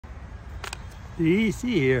DC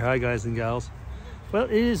here. Hi guys and gals. Well,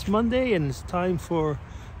 it is Monday and it's time for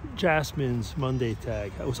Jasmine's Monday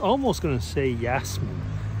tag. I was almost going to say Jasmine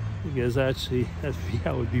because actually that's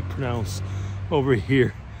how it would be pronounced over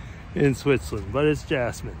here in Switzerland, but it's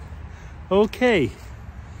Jasmine. Okay,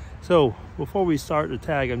 so before we start the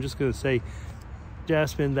tag, I'm just going to say,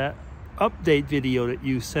 Jasmine, that update video that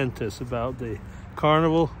you sent us about the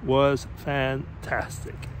carnival was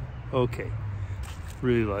fantastic. Okay,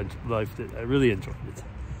 really liked it. I really enjoyed it.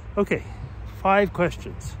 Okay, 5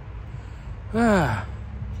 questions.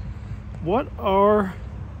 What are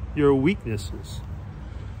your weaknesses?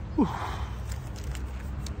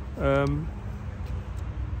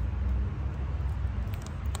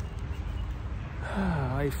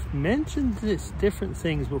 I've mentioned different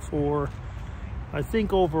things before. I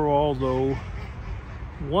think overall though,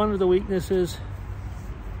 one of the weaknesses,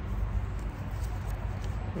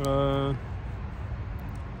 I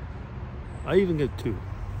even get 2.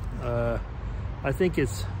 I think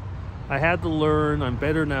it's, I had to learn, I'm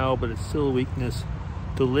better now, but it's still a weakness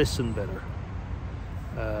to listen better.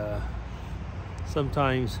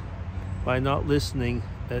 Sometimes by not listening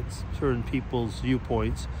at certain people's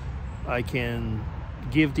viewpoints, I can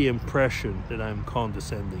give the impression that I'm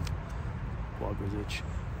condescending,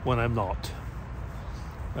 when I'm not.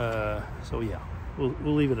 So yeah, we'll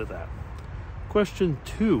leave it at that. Question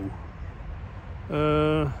 2.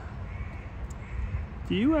 Do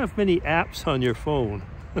you have many apps on your phone?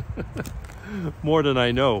 More than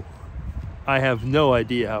I know. I have no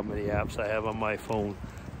idea how many apps I have on my phone.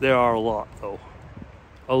 There are a lot though.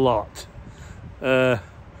 A lot.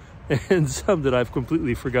 And some that I've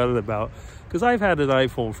completely forgotten about, because I've had an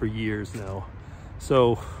iPhone for years now.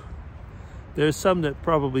 So there's some that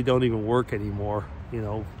probably don't even work anymore, you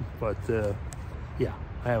know, but yeah,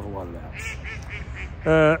 I have a lot of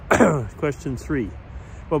apps. Question 3.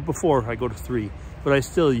 Well, before I go to 3, but I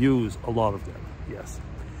still use a lot of them, yes.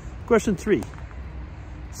 Question 3.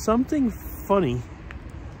 Something funny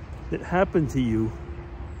that happened to you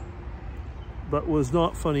but was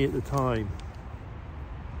not funny at the time.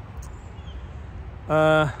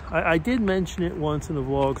 I did mention it once in a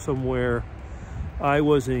vlog somewhere. I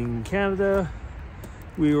was in Canada.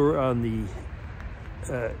 We were on the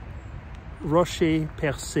Rocher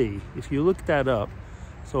Percé. If you look that up,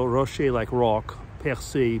 so Rocher like rock,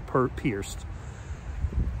 Percé, pierced.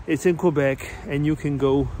 It's in Quebec, and you can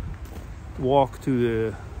go walk to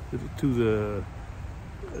the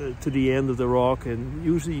end of the rock, and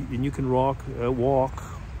you can walk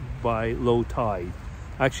by low tide.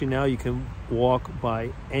 Actually, now you can walk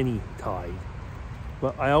by any tide.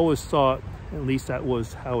 But I always thought, at least that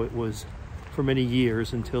was how it was for many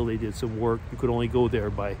years until they did some work. You could only go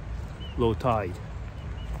there by low tide.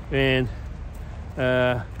 And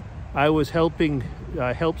I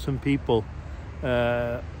helped some people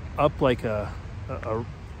up like a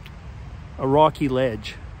rocky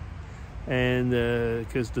ledge, and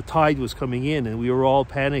because the tide was coming in, and we were all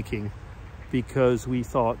panicking because we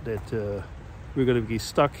thought that we were going to be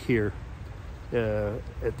stuck here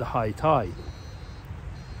at the high tide.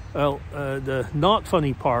 Well, the not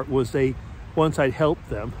funny part was once I'd helped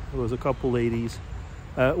them, there was a couple ladies,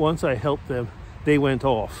 once I helped them, they went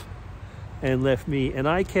off and left me, and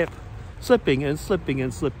I kept slipping and slipping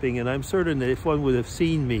and slipping, and I'm certain that if one would have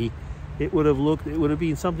seen me, it would have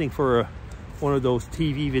been something for one of those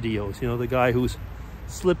TV videos, you know, the guy who's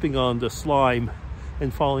slipping on the slime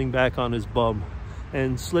and falling back on his bum,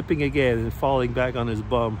 and slipping again and falling back on his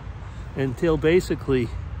bum, until basically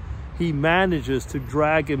he manages to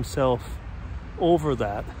drag himself over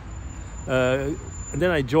that. And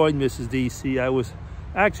then I joined Mrs. DC. I was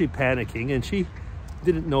actually panicking, and she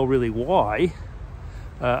didn't know really why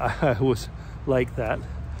I was like that.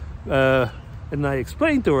 And I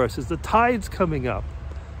explained to her, I says, the tide's coming up.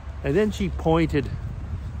 And then she pointed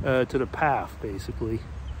to the path, basically.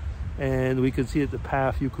 And we could see at the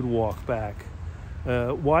path you could walk back.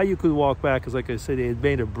 Why you could walk back is, like I said, they had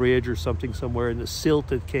made a bridge or something somewhere, and the silt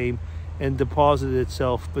that came and deposited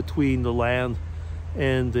itself between the land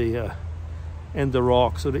and the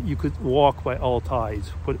rock, so that you could walk by all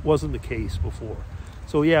tides, but it wasn't the case before.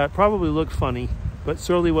 So yeah, it probably looked funny, but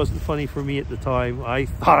certainly wasn't funny for me at the time. I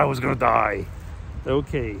thought I was gonna die.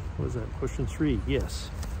 Okay, what was that? Question 3,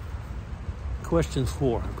 yes. Question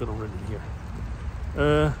 4, I've got it written here.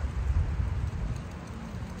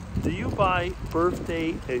 Do you buy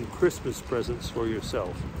birthday and Christmas presents for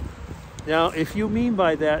yourself? Now, if you mean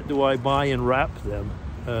by that, do I buy and wrap them?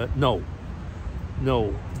 No,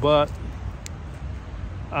 but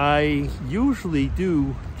I usually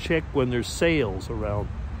do check when there's sales around,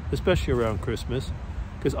 especially around Christmas.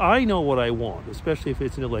 because I know what I want, especially if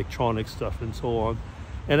it's in electronic stuff and so on.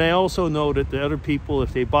 And I also know that the other people,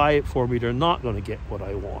 if they buy it for me, they're not going to get what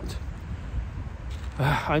I want.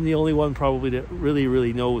 I'm the only one probably that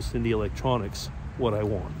really knows in the electronics what I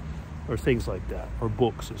want, or things like that, or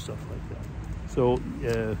books or stuff like that. So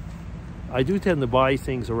I do tend to buy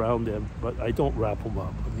things around them, but I don't wrap them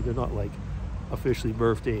up. I mean, they're not like officially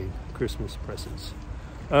birthday and Christmas presents.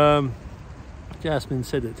 Jasmine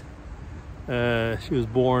said that she was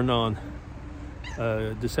born on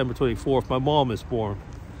December 24th. My mom is born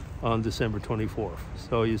on December 24th.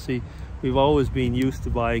 So you see, we've always been used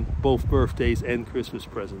to buying both birthdays and Christmas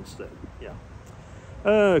presents then.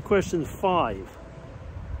 Yeah. Question 5.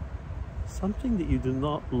 Something that you do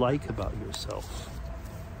not like about yourself.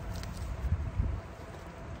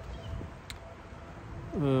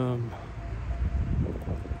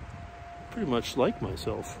 Pretty much like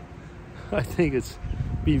myself. I think it's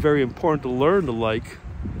been very important to learn to like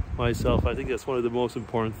myself. I think that's one of the most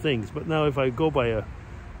important things. But now if I go by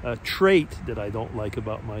a trait that I don't like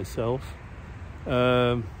about myself,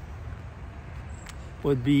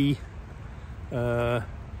 would be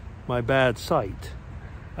my bad sight.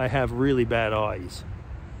 I have really bad eyes,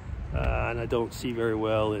 and I don't see very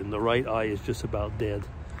well, and the right eye is just about dead.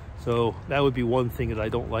 So that would be one thing that I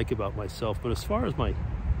don't like about myself. But as far as my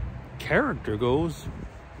character goes,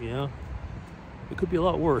 yeah, it could be a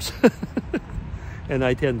lot worse. And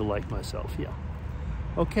I tend to like myself, yeah.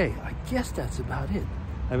 Okay, I guess that's about it.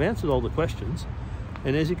 I've answered all the questions.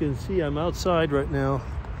 And as you can see, I'm outside right now,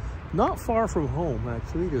 not far from home,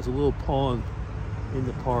 actually. There's a little pond in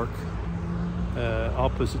the park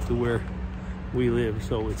opposite to where we live.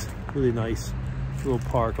 So it's really nice little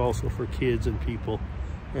park also for kids and people.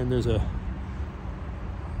 And there's a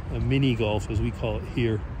mini golf, as we call it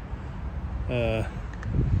here,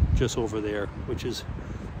 just over there, which is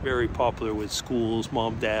very popular with schools,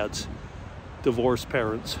 mom, dads, divorced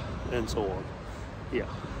parents, and so on. Yeah.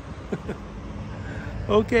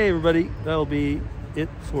 Okay, everybody, that'll be it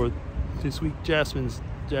for this week. Jasmine's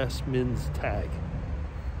Tag.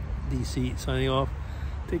 DC signing off.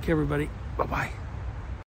 Take care, everybody. Bye-bye.